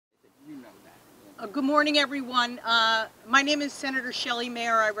Good morning, everyone. My name is Senator Shelley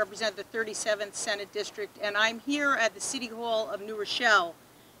Mayer. I represent the 37th Senate District, and I'm here at the City Hall of New Rochelle,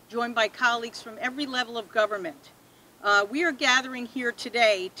 joined by colleagues from every level of government. We are gathering here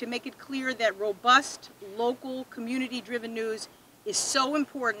today to make it clear that robust, local, community-driven news is so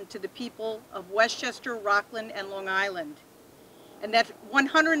important to the people of Westchester, Rockland, and Long Island, and that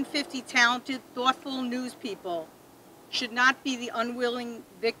 150 talented, thoughtful news people should not be the unwilling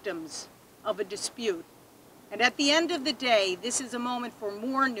victims of a dispute. And at the end of the day, this is a moment for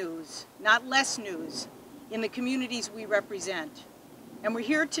more news, not less news, in the communities we represent. And we're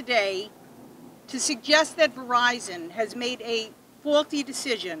here today to suggest that Verizon has made a faulty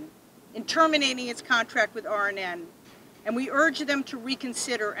decision in terminating its contract with RNN, and we urge them to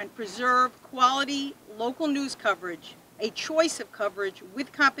reconsider and preserve quality local news coverage, a choice of coverage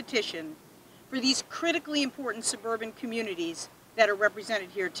with competition for these critically important suburban communities that are represented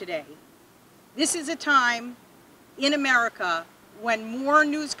here today. This is a time in America when more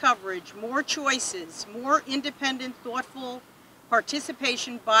news coverage, more choices, more independent, thoughtful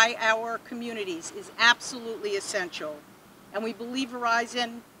participation by our communities is absolutely essential. And we believe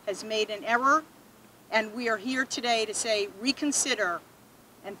Verizon has made an error, and we are here today to say reconsider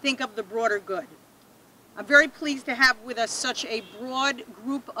and think of the broader good. I'm very pleased to have with us such a broad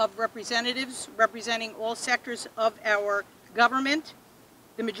group of representatives representing all sectors of our government.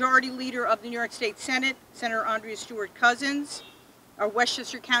 The Majority Leader of the New York State Senate, Senator Andrea Stewart-Cousins, our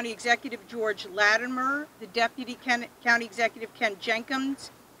Westchester County Executive George Latimer, the Deputy County Executive Ken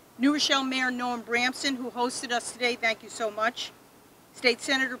Jenkins, New Rochelle Mayor Noam Bramson, who hosted us today, thank you so much, State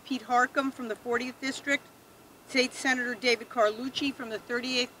Senator Pete Harcum from the 40th District, State Senator David Carlucci from the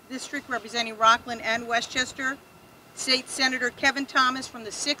 38th District representing Rockland and Westchester, State Senator Kevin Thomas from the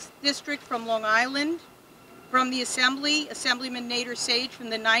 6th District from Long Island, from the Assembly, Assemblyman Nader Sage from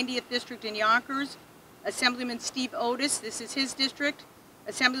the 90th District in Yonkers, Assemblyman Steve Otis, this is his district,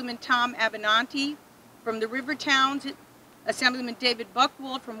 Assemblyman Tom Abenanti from the River Towns, Assemblyman David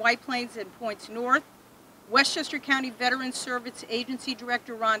Buchwald from White Plains and Points North, Westchester County Veterans Service Agency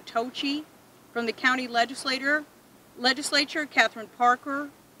Director Ron Tochi, from the County Legislature, Catherine Parker,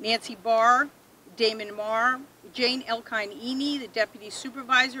 Nancy Barr, Damon Marr, Jane Elkine-Eny, the Deputy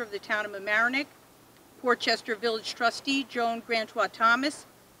Supervisor of the Town of Mamaroneck, Portchester Village Trustee Joan Grantois Thomas,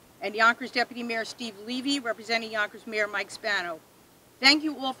 and Yonkers Deputy Mayor Steve Levy, representing Yonkers Mayor Mike Spano. Thank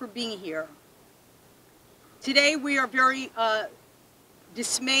you all for being here. Today we are very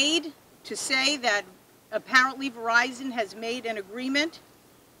dismayed to say that apparently Verizon has made an agreement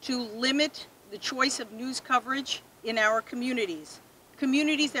to limit the choice of news coverage in our communities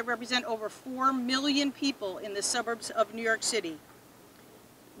that represent over 4 million people in the suburbs of New York City.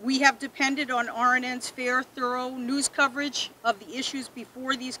 We have depended on RNN's fair, thorough news coverage of the issues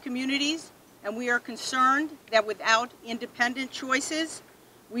before these communities, and we are concerned that without independent choices,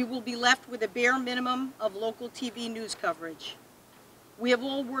 we will be left with a bare minimum of local TV news coverage. We have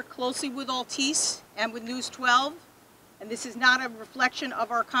all worked closely with Altice and with News 12, and this is not a reflection of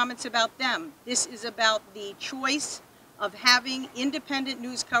our comments about them. This is about the choice of having independent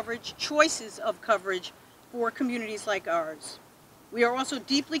news coverage, choices of coverage for communities like ours. We are also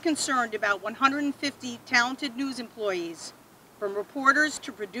deeply concerned about 150 talented news employees, from reporters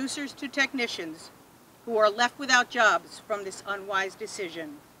to producers to technicians, who are left without jobs from this unwise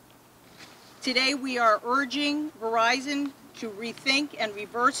decision. Today we are urging Verizon to rethink and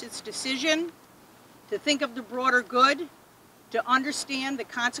reverse its decision, to think of the broader good, to understand the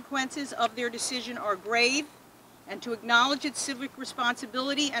consequences of their decision are grave, and to acknowledge its civic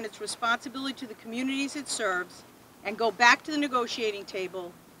responsibility and its responsibility to the communities it serves, and go back to the negotiating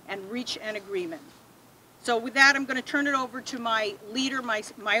table and reach an agreement. So with that, I'm going to turn it over to my leader,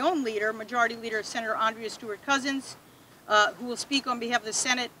 my own leader, Majority Leader Senator Andrea Stewart-Cousins, who will speak on behalf of the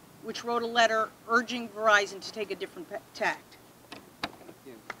Senate, which wrote a letter urging Verizon to take a different tact. Thank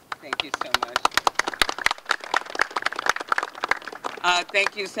you. Thank you so much.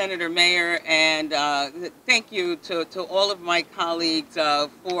 Thank you, Senator Mayer, and thank you to all of my colleagues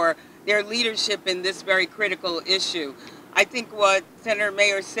for their leadership in this very critical issue. I think what Senator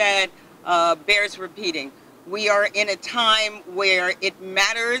Mayer said bears repeating. We are in a time where it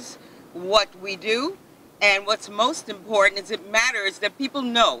matters what we do, and what's most important is it matters that people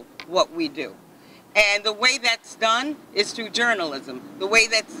know what we do. And the way that's done is through journalism. The way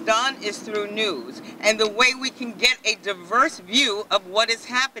that's done is through news. And the way we can get a diverse view of what is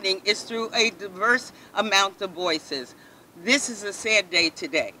happening is through a diverse amount of voices. This is a sad day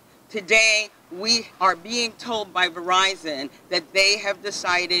today. Today, we are being told by Verizon that they have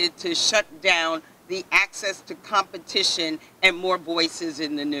decided to shut down the access to competition and more voices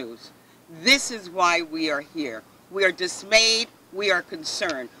in the news. This is why we are here. We are dismayed. We are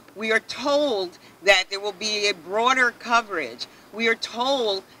concerned. We are told that there will be a broader coverage. We are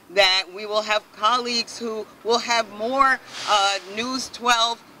told that we will have colleagues who will have more News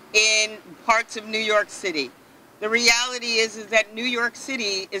 12 in parts of New York City. The reality is that New York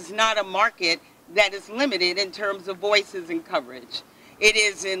City is not a market that is limited in terms of voices and coverage. It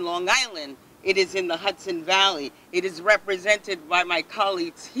is in Long Island. It is in the Hudson Valley. It is represented by my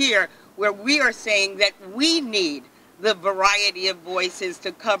colleagues here, where we are saying that we need the variety of voices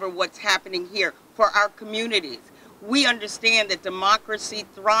to cover what's happening here for our communities. We understand that democracy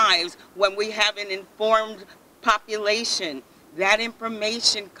thrives when we have an informed population. That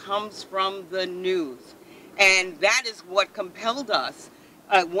information comes from the news. And that is what compelled us.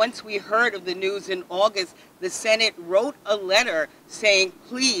 Once we heard of the news in August, the Senate wrote a letter saying,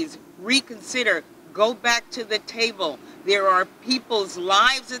 please reconsider, go back to the table. There are people's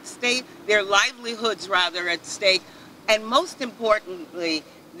lives at stake, their livelihoods rather at stake, and most importantly,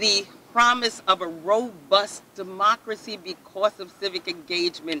 the promise of a robust democracy because of civic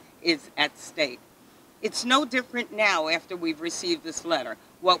engagement is at stake. It's no different now after we've received this letter.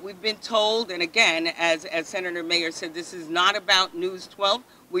 What we've been told, and again, as Senator Mayer said, this is not about News 12.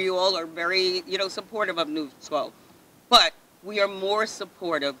 We all are very, supportive of News 12. But we are more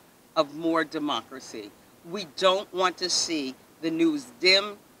supportive of more democracy. We don't want to see the news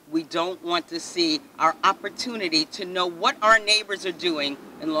dim. We don't want to see our opportunity to know what our neighbors are doing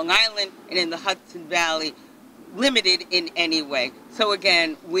in Long Island and in the Hudson Valley limited in any way. So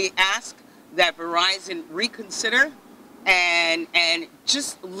again, we ask that Verizon reconsider and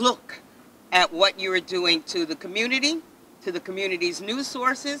just look at what you are doing to the community, to the community's news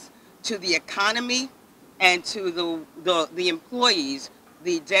sources, to the economy, and to the employees,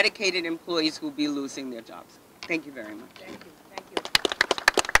 the dedicated employees who will be losing their jobs. Thank you very much. Thank you.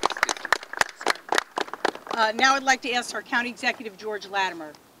 Now I'd like to ask our County Executive, George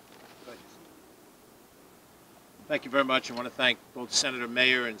Latimer. Thank you very much. I want to thank both Senator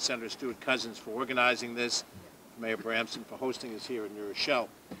Mayer and Senator Stewart-Cousins for organizing this, Mayor Bramson for hosting us here in New Rochelle.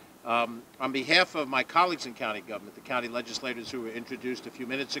 On behalf of my colleagues in county government, the county legislators who were introduced a few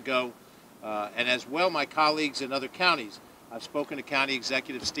minutes ago, and as well my colleagues in other counties, I've spoken to County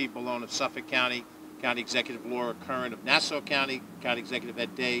Executive Steve Ballone of Suffolk County, County Executive Laura Curran of Nassau County, County Executive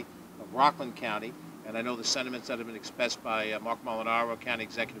Ed Day of Rockland County, and I know the sentiments that have been expressed by Mark Molinaro, County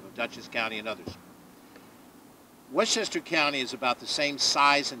Executive of Dutchess County, and others. Westchester County is about the same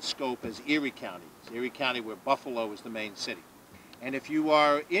size and scope as Erie County. It's Erie County, where Buffalo is the main city. And if you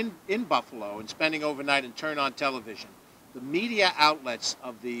are in Buffalo and spending overnight and turn on television, the media outlets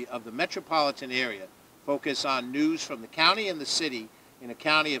of the metropolitan area focus on news from the county and the city, in a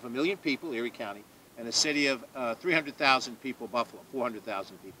county of 1 million people, Erie County, and a city of 300,000 people, Buffalo,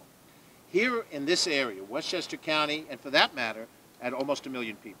 400,000 people. Here in this area, Westchester County, and for that matter, at almost 1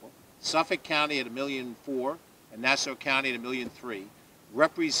 million people, Suffolk County at 1.4 million, and Nassau County at 1.3 million,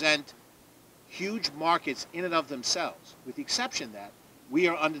 represent huge markets in and of themselves, with the exception that we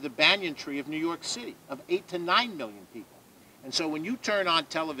are under the banyan tree of New York City of 8 to 9 million people. And so when you turn on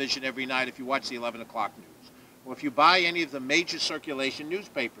television every night, if you watch the 11 o'clock news, or if you buy any of the major circulation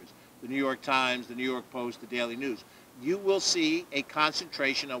newspapers, the New York Times, the New York Post, the Daily News, you will see a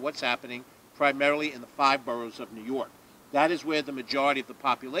concentration on what's happening primarily in the 5 boroughs of New York. That is where the majority of the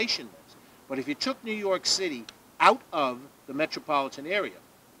population lives. But if you took New York City out of the metropolitan area,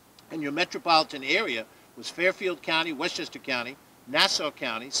 and your metropolitan area was Fairfield County, Westchester County, Nassau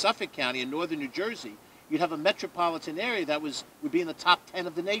County, Suffolk County, and northern New Jersey, you'd have a metropolitan area that would be in the top 10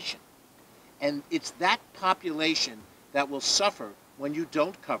 of the nation. And it's that population that will suffer when you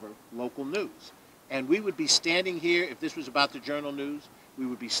don't cover local news. And we would be standing here if this was about the Journal News. We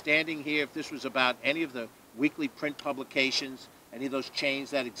would be standing here if this was about any of the weekly print publications, any of those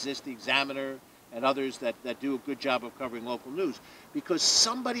chains that exist, the Examiner and others that do a good job of covering local news. Because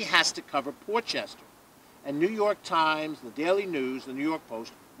somebody has to cover Portchester. And New York Times, the Daily News, the New York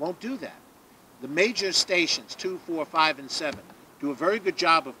Post won't do that. The major stations, 2, 4, 5, and 7, do a very good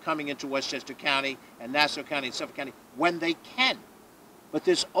job of coming into Westchester County and Nassau County and Suffolk County when they can. But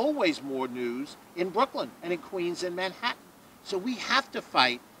there's always more news in Brooklyn and in Queens and Manhattan. So we have to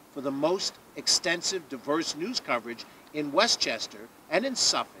fight for the most extensive, diverse news coverage in Westchester and in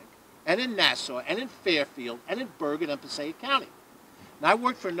Suffolk and in Nassau and in Fairfield and in Bergen and Passaic County. Now, I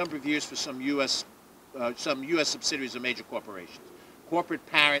worked for a number of years for some U.S. subsidiaries of major corporations. Corporate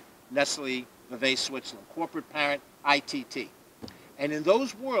parent, Nestle, Vevey, Switzerland. Corporate parent, ITT. And in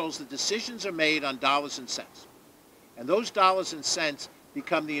those worlds, the decisions are made on dollars and cents. And those dollars and cents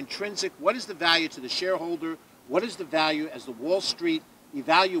become the intrinsic, what is the value to the shareholder, what is the value as the Wall Street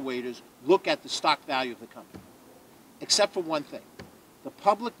evaluators look at the stock value of the company. Except for one thing. The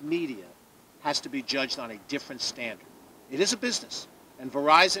public media has to be judged on a different standard. It is a business, and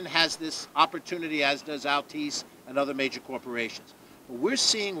Verizon has this opportunity, as does Altice and other major corporations. But we're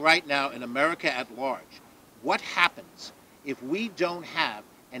seeing right now in America at large what happens if we don't have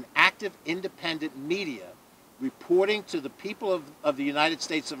an active, independent media reporting to the people of the United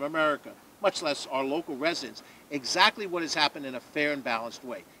States of America, much less our local residents, exactly what has happened in a fair and balanced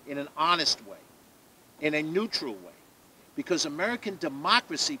way, in an honest way, in a neutral way. Because American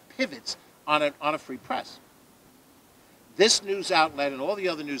democracy pivots on a free press. This news outlet and all the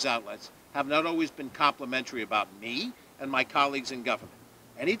other news outlets have not always been complimentary about me and my colleagues in government.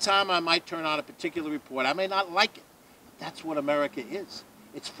 Anytime I might turn on a particular report, I may not like it. But that's what America is.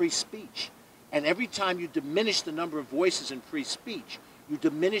 It's free speech. And every time you diminish the number of voices in free speech, you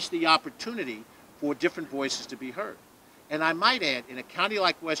diminish the opportunity for different voices to be heard. And I might add, in a county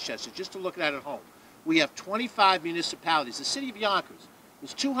like Westchester, just to look at it at home, we have 25 municipalities. The city of Yonkers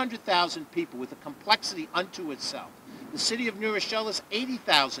is 200,000 people with a complexity unto itself. The city of New Rochelle is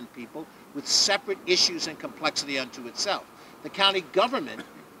 80,000 people with separate issues and complexity unto itself. The county government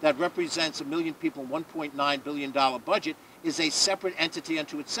that represents 1 million people and $1.9 billion budget is a separate entity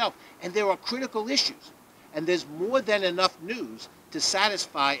unto itself. And there are critical issues. And there's more than enough news to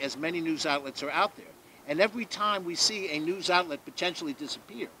satisfy as many news outlets are out there. And every time we see a news outlet potentially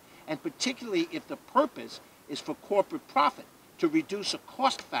disappear, and particularly if the purpose is for corporate profit, to reduce a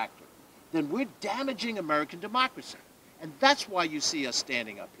cost factor, then we're damaging American democracy. And that's why you see us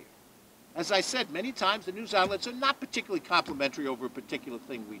standing up here. As I said, many times the news outlets are not particularly complimentary over a particular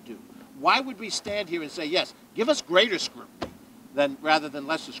thing we do. Why would we stand here and say, yes, give us greater scrutiny rather than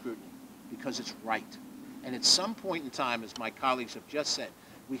lesser scrutiny? Because it's right. And at some point in time, as my colleagues have just said,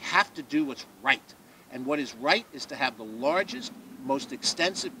 we have to do what's right. And what is right is to have the largest, most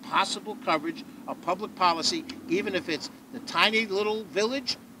extensive possible coverage of public policy, even if it's the tiny little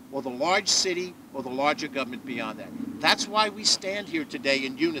village or the large city or the larger government beyond that. That's why we stand here today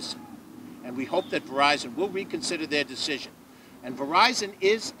in unison. And we hope that Verizon will reconsider their decision. And Verizon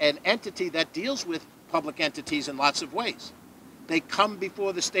is an entity that deals with public entities in lots of ways. They come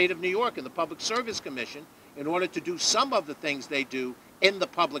before the state of New York and the Public Service Commission in order to do some of the things they do in the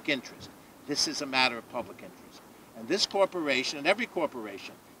public interest. This is a matter of public interest. And this corporation, and every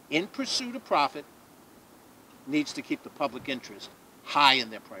corporation, in pursuit of profit, needs to keep the public interest high in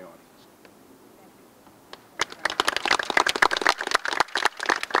their priorities.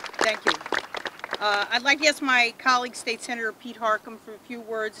 Thank you. I'd like to ask my colleague, State Senator Pete Harcum, for a few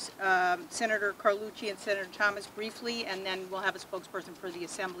words, Senator Carlucci and Senator Thomas briefly, and then we'll have a spokesperson for the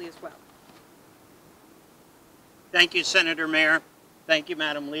Assembly as well. Thank you, Senator Mayer. Thank you,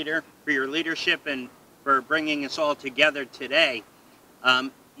 Madam Leader, for your leadership and for bringing us all together today.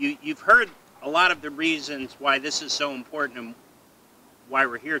 You've heard a lot of the reasons why this is so important and why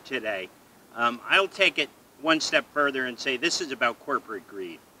we're here today. I'll take it one step further and say this is about corporate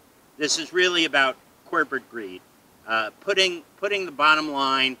greed. This is really about corporate greed, putting the bottom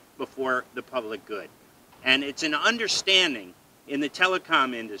line before the public good. And it's an understanding in the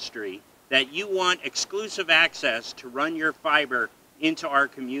telecom industry that you want exclusive access to run your fiber into our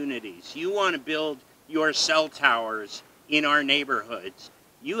communities. You want to build your cell towers in our neighborhoods.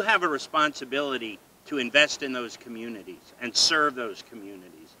 You have a responsibility to invest in those communities and serve those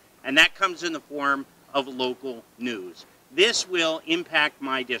communities. And that comes in the form of local news. This will impact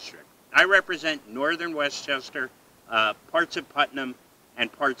my district. I represent northern Westchester, parts of Putnam, and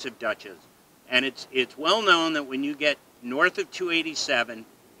parts of Dutchess. And it's well known that when you get north of 287,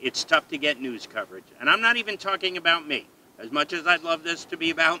 it's tough to get news coverage. And I'm not even talking about me. As much as I'd love this to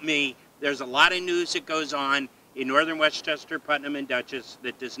be about me, there's a lot of news that goes on in northern Westchester, Putnam, and Dutchess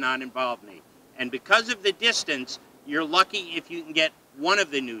that does not involve me. And because of the distance, you're lucky if you can get one of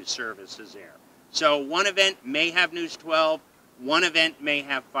the news services there. So one event may have News 12, one event may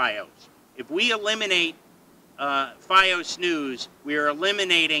have Fios. If we eliminate Fios News, we are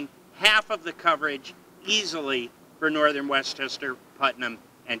eliminating half of the coverage easily for northern Westchester, Putnam,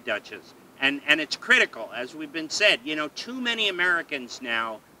 and Dutchess. And it's critical, as we've been said. You know, too many Americans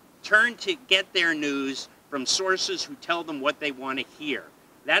now turn to get their news from sources who tell them what they want to hear.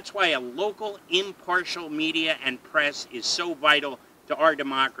 That's why a local, impartial media and press is so vital to our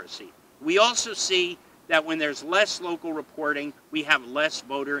democracy. We also see that when there's less local reporting, we have less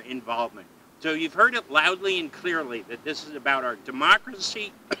voter involvement. So you've heard it loudly and clearly that this is about our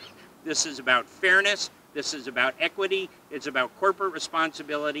democracy, this is about fairness, this is about equity, it's about corporate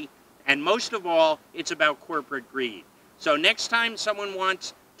responsibility, and most of all, it's about corporate greed. So next time someone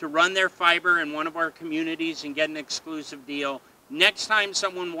wants to run their fiber in one of our communities and get an exclusive deal, Next time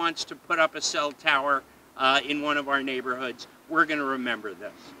someone wants to put up a cell tower in one of our neighborhoods, we're going to remember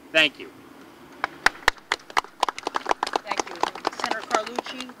this. Thank you. Thank you. Senator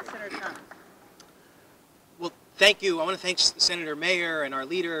Carlucci, Senator Thomas. Well, thank you. I want to thank Senator Mayer and our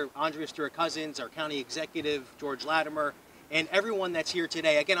leader, Andrea Stewart-Cousins, our county executive, George Latimer, and everyone that's here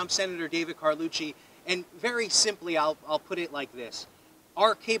today. Again, I'm Senator David Carlucci, and very simply, I'll put it like this.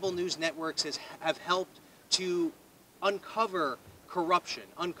 Our cable news networks have helped to uncover corruption,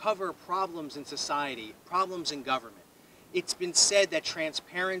 uncover problems in society, problems in government. It's been said that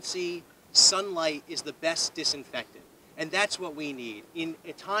transparency, sunlight is the best disinfectant, and that's what we need. In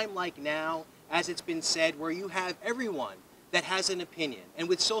a time like now, as it's been said, where you have everyone that has an opinion, and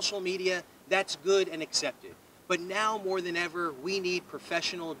with social media, that's good and accepted. But now more than ever, we need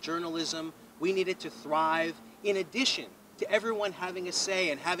professional journalism. We need it to thrive. In addition to everyone having a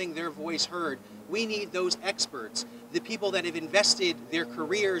say and having their voice heard, we need those experts, the people that have invested their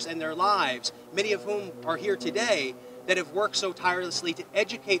careers and their lives, many of whom are here today, that have worked so tirelessly to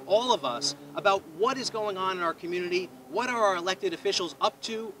educate all of us about what is going on in our community, what are our elected officials up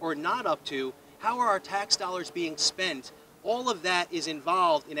to or not up to, how are our tax dollars being spent. All of that is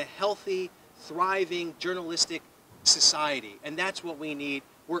involved in a healthy, thriving, journalistic society, and that's what we need.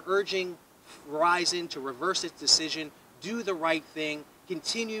 We're urging Verizon to reverse its decision, do the right thing,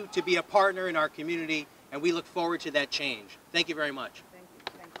 continue to be a partner in our community, and we look forward to that change. Thank you very much. Thank you.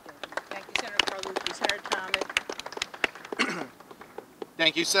 Thank you. Thank you, Senator Carlucci. Senator Thomas.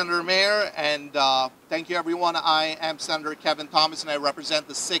 Thank you, Senator Mayer, and thank you, everyone. I am Senator Kevin Thomas, and I represent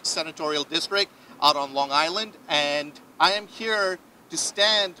the 6th Senatorial District out on Long Island, and I am here to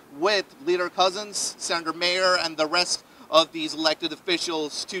stand with Leader Cousins, Senator Mayer, and the rest of these elected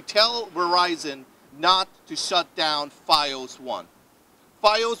officials to tell Verizon not to shut down Fios 1.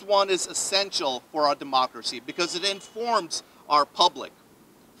 Fios 1 is essential for our democracy because it informs our public.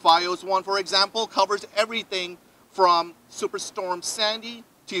 Fios 1, for example, covers everything from Superstorm Sandy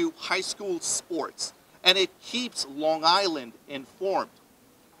to high school sports, and it keeps Long Island informed.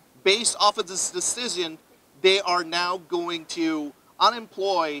 Based off of this decision, they are now going to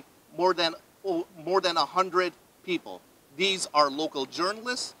unemploy more than 100 people. These are local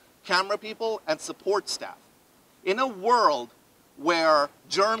journalists, camera people, and support staff. In a world where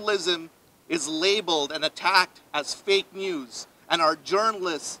journalism is labeled and attacked as fake news, and our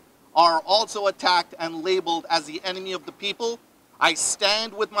journalists are also attacked and labeled as the enemy of the people, I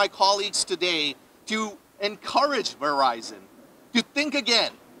stand with my colleagues today to encourage Verizon to think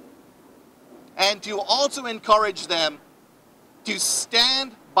again, and to also encourage them to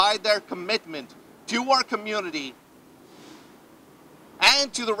stand by their commitment to our community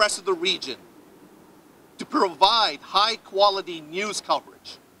and to the rest of the region to provide high-quality news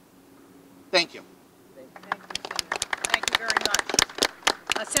coverage. Thank you. Thank you, Senator. Thank you very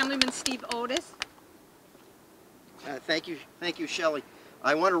much. Assemblyman Steve Otis. Thank you, Shelley.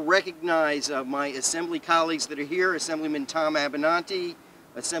 I want to recognize my Assembly colleagues that are here, Assemblyman Tom Abenanti,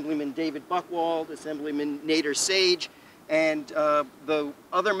 Assemblyman David Buchwald, Assemblyman Nader Sage, and the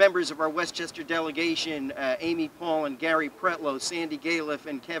other members of our Westchester delegation, Amy Paul and Gary Pretlow, Sandy Galiff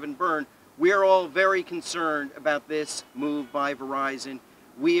and Kevin Byrne. We're all very concerned about this move by Verizon.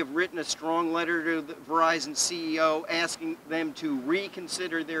 We have written a strong letter to the Verizon CEO asking them to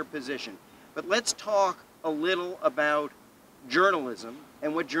reconsider their position. But let's talk a little about journalism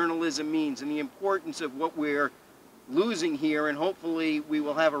and what journalism means and the importance of what we're losing here, and hopefully we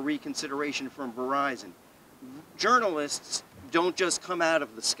will have a reconsideration from Verizon. Journalists don't just come out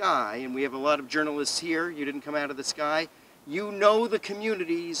of the sky, and we have a lot of journalists here. You didn't come out of the sky. You know the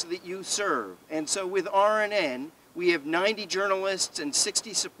communities that you serve. And so with RNN, we have 90 journalists and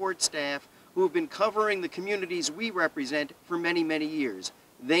 60 support staff who have been covering the communities we represent for many, many years.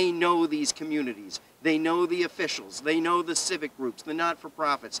 They know these communities. They know the officials. They know the civic groups, the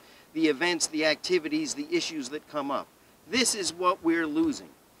not-for-profits, the events, the activities, the issues that come up. This is what we're losing.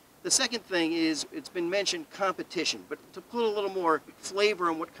 The second thing is, it's been mentioned, competition. But to put a little more flavor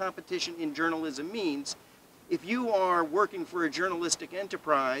on what competition in journalism means, if you are working for a journalistic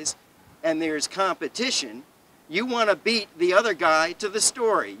enterprise and there's competition, you want to beat the other guy to the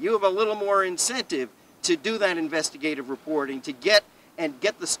story. You have a little more incentive to do that investigative reporting, to get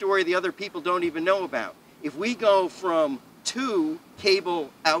the story the other people don't even know about. If we go from 2 cable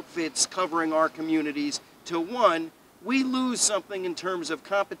outfits covering our communities to 1, we lose something in terms of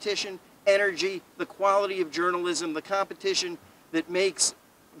competition, energy, the quality of journalism, the competition that makes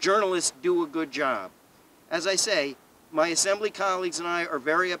journalists do a good job. As I say, my Assembly colleagues and I are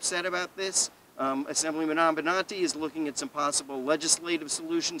very upset about this. Assemblyman Abenanti is looking at some possible legislative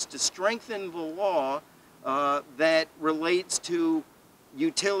solutions to strengthen the law that relates to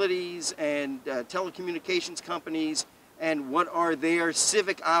utilities and telecommunications companies and what are their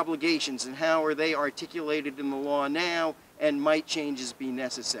civic obligations and how are they articulated in the law now and might changes be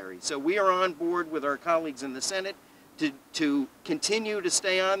necessary. So we are on board with our colleagues in the Senate to continue to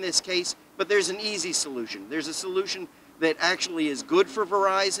stay on this case, but there's an easy solution. There's a solution that actually is good for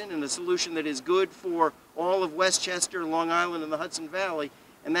Verizon and a solution that is good for all of Westchester, Long Island, and the Hudson Valley,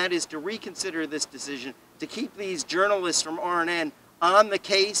 and that is to reconsider this decision, to keep these journalists from RNN on the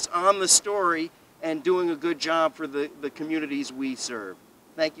case, on the story, and doing a good job for the communities we serve.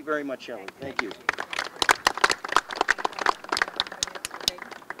 Thank you very much, Shelley. Thank you.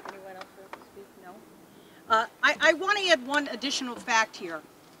 Anyone else like to speak? No? I want to add one additional fact here.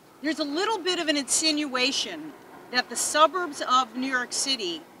 There's a little bit of an insinuation that the suburbs of New York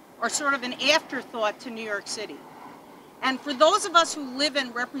City are sort of an afterthought to New York City. And for those of us who live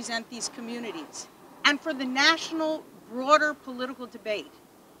and represent these communities, and for the national, broader political debate,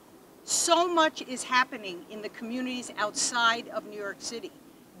 so much is happening in the communities outside of New York City.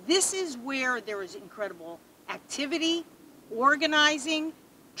 This is where there is incredible activity, organizing,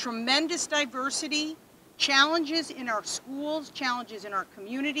 tremendous diversity, challenges in our schools, challenges in our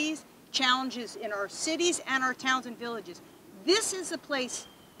communities, challenges in our cities and our towns and villages. This is a place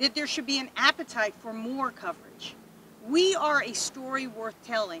that there should be an appetite for more coverage. We are a story worth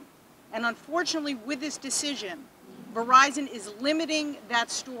telling, and unfortunately with this decision, Verizon is limiting that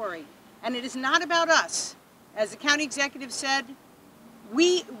story, and it is not about us. As the county executive said,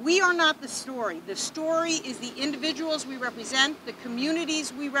 we are not the story. The story is the individuals we represent, the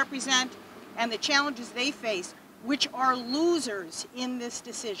communities we represent, and the challenges they face, which are losers in this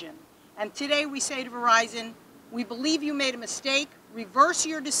decision. And today we say to Verizon, we believe you made a mistake, reverse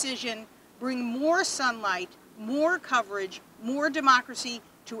your decision, bring more sunlight, more coverage, more democracy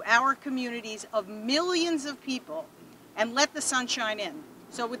to our communities of millions of people, and let the sun shine in.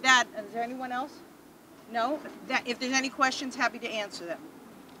 So with that, is there anyone else? No? If there's any questions, happy to answer them.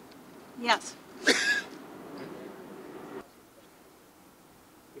 Yes? No,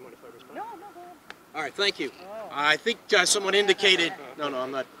 go ahead. All right, thank you. I think someone indicated, no,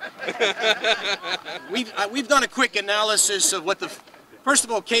 I'm not. We've done a quick analysis of what first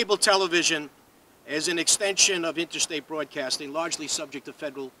of all, cable television is an extension of interstate broadcasting, largely subject to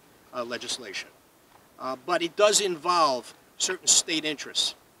federal legislation. But it does involve certain state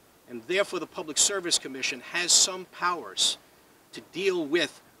interests, and therefore the Public Service Commission has some powers to deal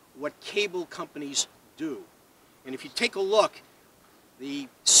with what cable companies do. And if you take a look, the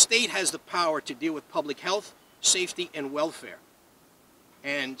state has the power to deal with public health, safety, and welfare.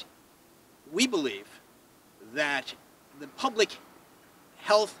 And we believe that the public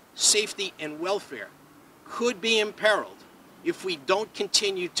health, safety, and welfare could be imperiled if we don't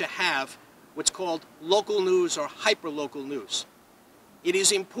continue to have what's called local news or hyperlocal news. It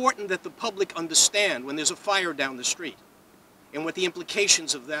is important that the public understand when there's a fire down the street and what the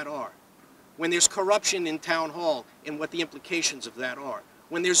implications of that are. When there's corruption in town hall and what the implications of that are.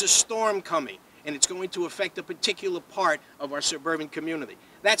 When there's a storm coming and it's going to affect a particular part of our suburban community.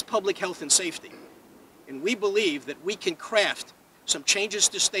 That's public health and safety. And we believe that we can craft some changes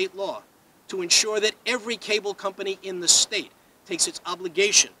to state law to ensure that every cable company in the state takes its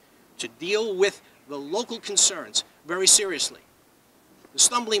obligation to deal with the local concerns very seriously. The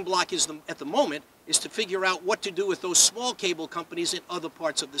stumbling block is at the moment is to figure out what to do with those small cable companies in other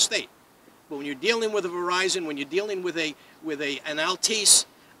parts of the state. But when you're dealing with a Verizon, when you're dealing with an Altice,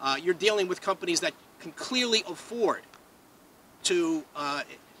 you're dealing with companies that can clearly afford to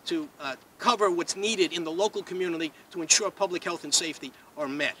cover what's needed in the local community to ensure public health and safety are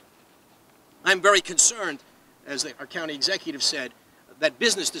met. I'm very concerned, as our county executive said, that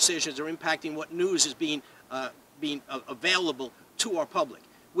business decisions are impacting what news is being available to our public.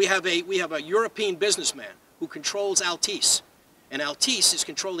 We have a European businessman who controls Altice, and Altice is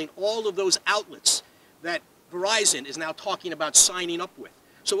controlling all of those outlets that Verizon is now talking about signing up with.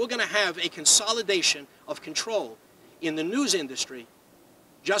 So we're going to have a consolidation of control in the news industry,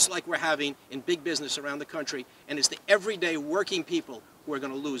 just like we're having in big business around the country, and it's the everyday working people who are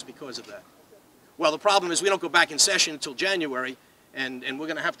going to lose because of that. Well, the problem is we don't go back in session until January, and we're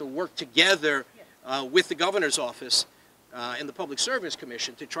going to have to work together with the governor's office and the Public Service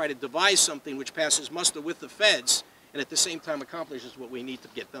Commission to try to devise something which passes muster with the feds and at the same time accomplishes what we need to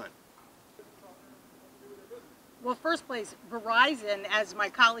get done. Well, first place, Verizon, as my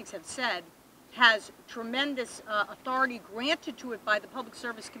colleagues have said, has tremendous authority granted to it by the Public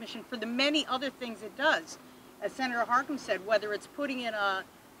Service Commission for the many other things it does. As Senator Harkin said, whether it's putting in a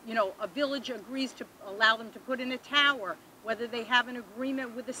village agrees to allow them to put in a tower, whether they have an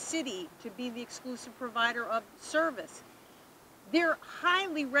agreement with the city to be the exclusive provider of service. They're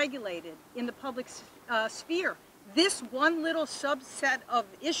highly regulated in the public sphere. This one little subset of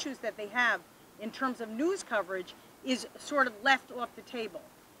issues that they have in terms of news coverage is sort of left off the table.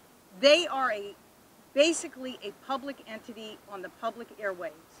 They are basically a public entity on the public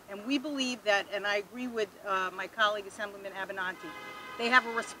airwaves. And we believe that, and I agree with my colleague Assemblyman Abenanti, they have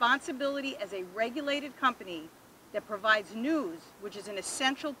a responsibility as a regulated company that provides news, which is an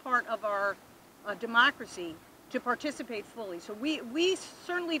essential part of our democracy, to participate fully. So we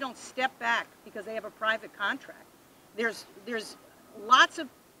certainly don't step back because they have a private contract. There's lots of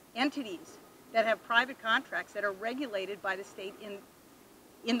entities that have private contracts that are regulated by the state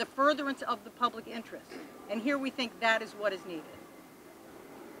in the furtherance of the public interest. And here we think that is what is needed.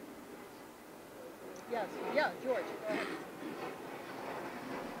 Yes, yeah, George, go ahead.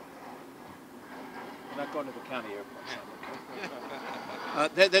 We're not going to the county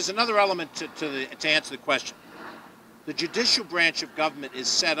airport. There's another element to answer the question. The judicial branch of government is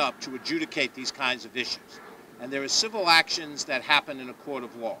set up to adjudicate these kinds of issues. And there are civil actions that happen in a court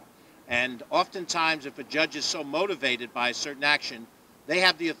of law. And oftentimes, if a judge is so motivated by a certain action, they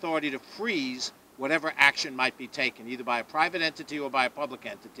have the authority to freeze whatever action might be taken, either by a private entity or by a public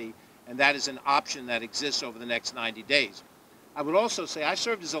entity, and that is an option that exists over the next 90 days. I would also say I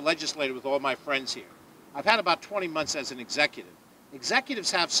served as a legislator with all my friends here. I've had about 20 months as an executive.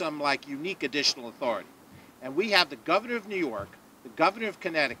 Executives have some unique additional authority. And we have the governor of New York, the governor of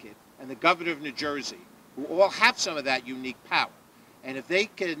Connecticut, and the governor of New Jersey, who all have some of that unique power. And if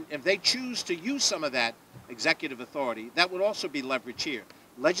they choose to use some of that executive authority, that would also be leverage here.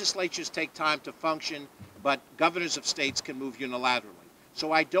 Legislatures take time to function, but governors of states can move unilaterally.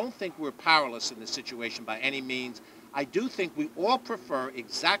 So I don't think we're powerless in this situation by any means. I do think we all prefer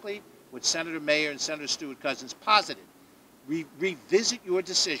exactly what Senator Mayer and Senator Stewart-Cousins posited. Revisit your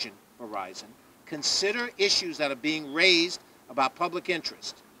decision, Verizon. Consider issues that are being raised about public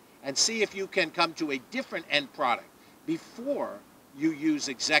interest and see if you can come to a different end product before you use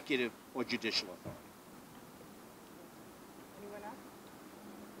executive or judicial authority. Anyone else?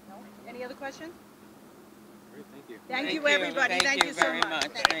 No? Any other questions? Great, thank you. Thank you, everybody. Thank you so very much.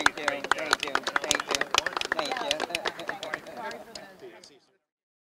 much.